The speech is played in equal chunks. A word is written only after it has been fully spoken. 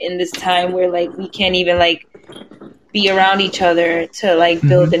in this time where like we can't even like be around each other to like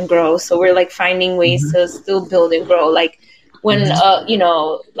build and grow. So we're like finding ways to still build and grow. Like when you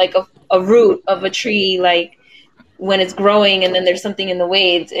know, like a root of a tree, like when it's growing and then there's something in the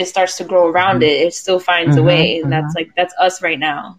way, it starts to grow around it. It still finds a way, and that's us right now.